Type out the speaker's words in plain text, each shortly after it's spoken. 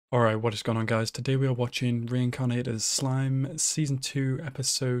Alright, what is going on, guys? Today we are watching Reincarnated Slime Season 2,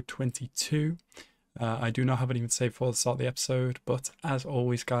 Episode 22. I do not have anything to say before the start of the episode, but as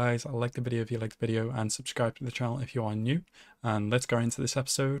always, guys, like the video if you like the video and subscribe to the channel if you are new. And let's go into this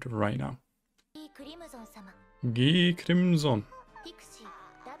episode right now. Gi Crimson.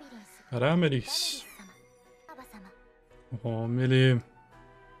 Ramiris. Oh, Millie.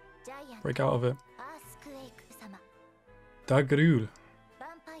 Break out of it. Dagrul.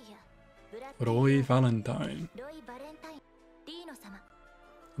 Roy Valentine.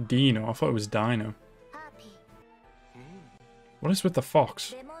 Dino, I thought it was Dino. What is with the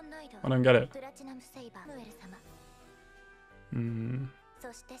fox? I don't get it.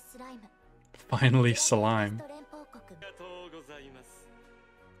 Finally, slime.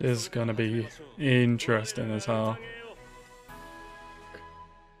 This is gonna be interesting as hell.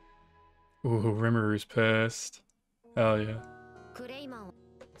 Ooh, Rimuru's pissed. Hell yeah.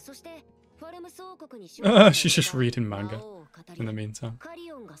 She's just reading manga in the meantime.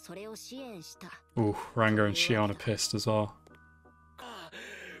 Ooh, Rango and Shion are pissed as well.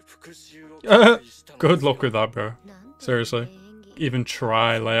 Good luck with that, bro. Seriously. Even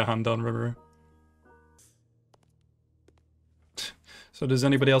try lay a hand on Rimuru. So does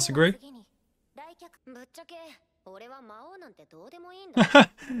anybody else agree?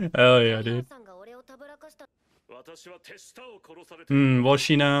 Hell yeah, dude. Was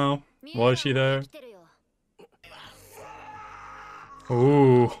she now? Was she there?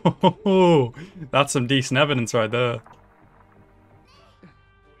 Ooh, that's some decent evidence right there.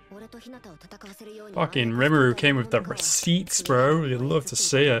 Fucking Rimuru came with the receipts, bro. You'd love to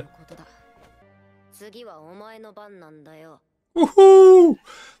see it. Woohoo!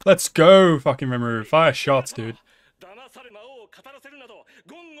 Let's go, fucking Rimuru. Fire shots, dude.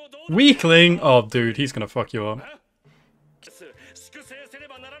 Weakling! Oh, dude, he's gonna fuck you up.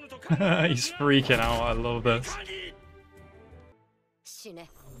 He's freaking out. I love this.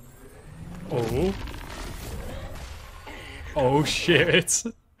 Oh. Oh, shit.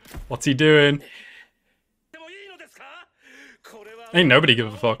 What's he doing? Ain't nobody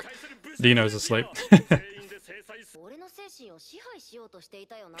give a fuck. Dino's asleep.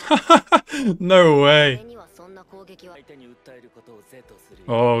 No way.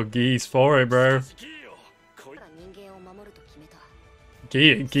 Oh, Gi's for it, bro.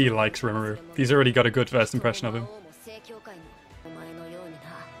 Gi likes Rimuru. He's already got a good first impression of him.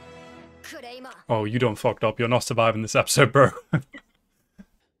 Oh, you done fucked up. You're not surviving this episode, bro.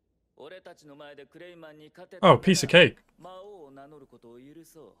 Oh, piece of cake.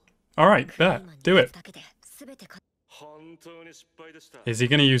 Alright, bet. Do it. Is he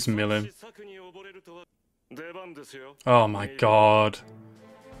gonna use Milim? Oh my god.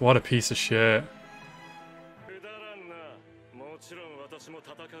 What a piece of shit.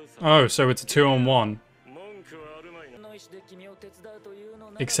 Oh, so it's a 2-on-1.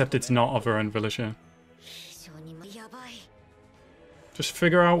 Except it's not of her own volition. Just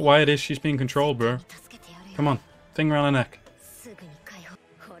figure out why it is she's being controlled, bro. Come on, finger on her neck.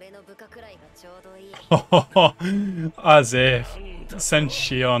 As if. Send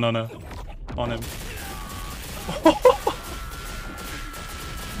Shion on him.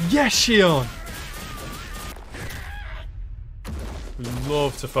 Yes, Shion!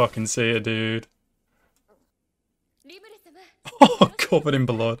 Love to fucking see it, dude. Oh, covered in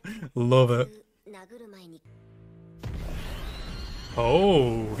blood. Love it.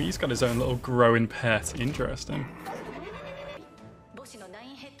 Oh, he's got his own little growing pet. Interesting.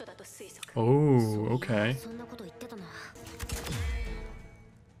 Oh, okay.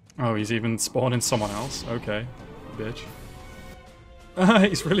 Oh, he's even spawning someone else. Okay, bitch.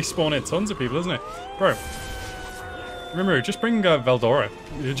 He's really spawning tons of people, isn't he? Bro. Rimuru, just bring Veldora.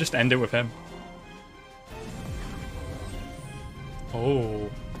 You just end it with him. Oh,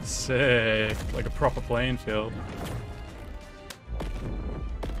 sick. Like a proper playing field.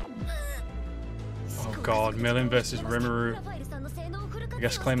 Oh god, Millim versus Rimuru. I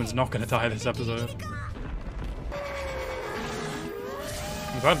guess Clayman's not going to die this episode.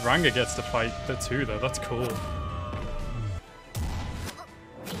 I'm glad Ranga gets to fight the two though, that's cool.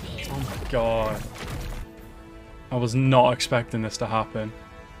 Oh my god. I was not expecting this to happen.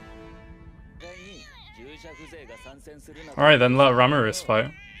 Alright then, let Ramiris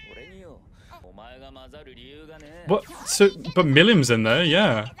fight. What? So, but Millim's in there,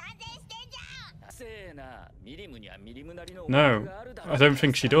 yeah. No, I don't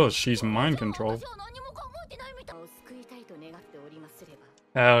think she does. She's mind control.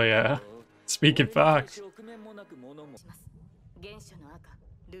 Hell yeah. Speaking facts.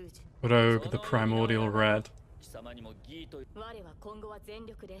 Rogue the Primordial Red.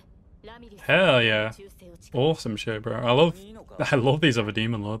 Hell yeah. Awesome shit, bro. I love these other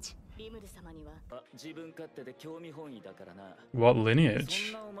demon lords. What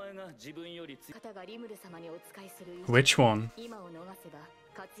lineage? Which one?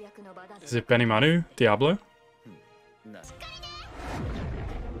 Is it Benimaru? Diablo?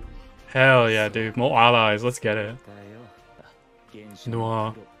 Hell yeah, dude. More allies. Let's get it.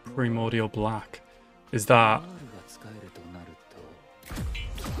 Noir. Primordial Black. Is that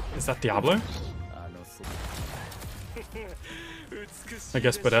Diablo? I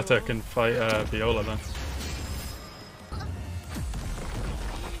guess Beretta can fight Viola then.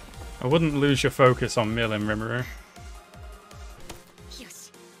 I wouldn't lose your focus on Milim, Rimuru.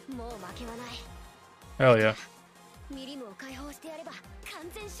 Hell yeah.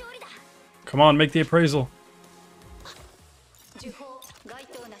 Come on, make the appraisal.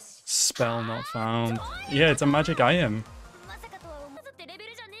 Spell not found. Yeah, it's a magic item.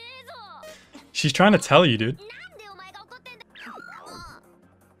 She's trying to tell you, dude.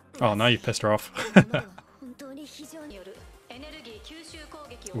 Oh, now you pissed her off.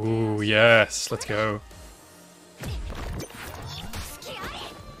 Ooh, yes. Let's go.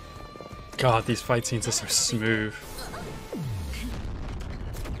 God, these fight scenes are so smooth.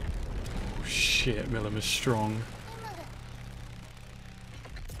 Oh, shit, Milim is strong.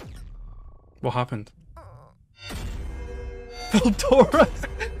 What happened? Veldora!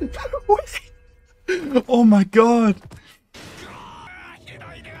 Oh my god!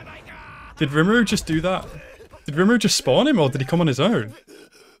 Did Rimuru just do that? Did Rimuru just spawn him or did he come on his own?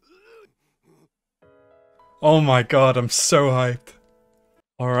 Oh my god, I'm so hyped.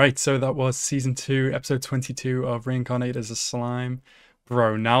 Alright, so that was Season 2, Episode 22 of Reincarnated as a Slime.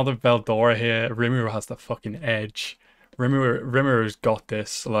 Bro, now that Veldora here, Rimuru has the fucking edge. Rimuru's got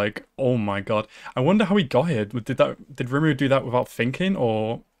this, like, oh my god. I wonder how he got here. Did Rimuru do that without thinking,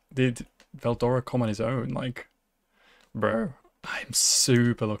 or did Veldora come on his own? Like, bro, I'm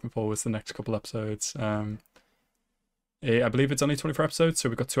super looking forward to the next couple episodes. I believe it's only 24 episodes, so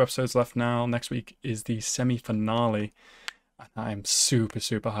we've got 2 episodes left now. Next week is the semi-finale. And I'm super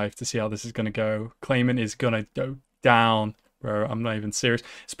hyped to see how this is going to go. Claimant is going to go down, bro. I'm not even serious.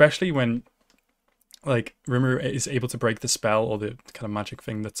 Especially when, like, Rimuru is able to break the spell or the kind of magic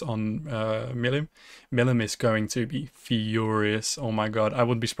thing that's on Milim. Milim is going to be furious. Oh my god. I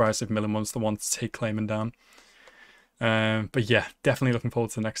wouldn't be surprised if Milim was the one to take Claimant down. But yeah, definitely looking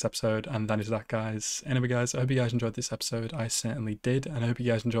forward to the next episode. And that is that, guys. Anyway, guys, I hope you guys enjoyed this episode. I certainly did. And I hope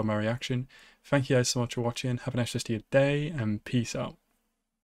you guys enjoyed my reaction. Thank you guys so much for watching. Have a nice rest of your day. And peace out.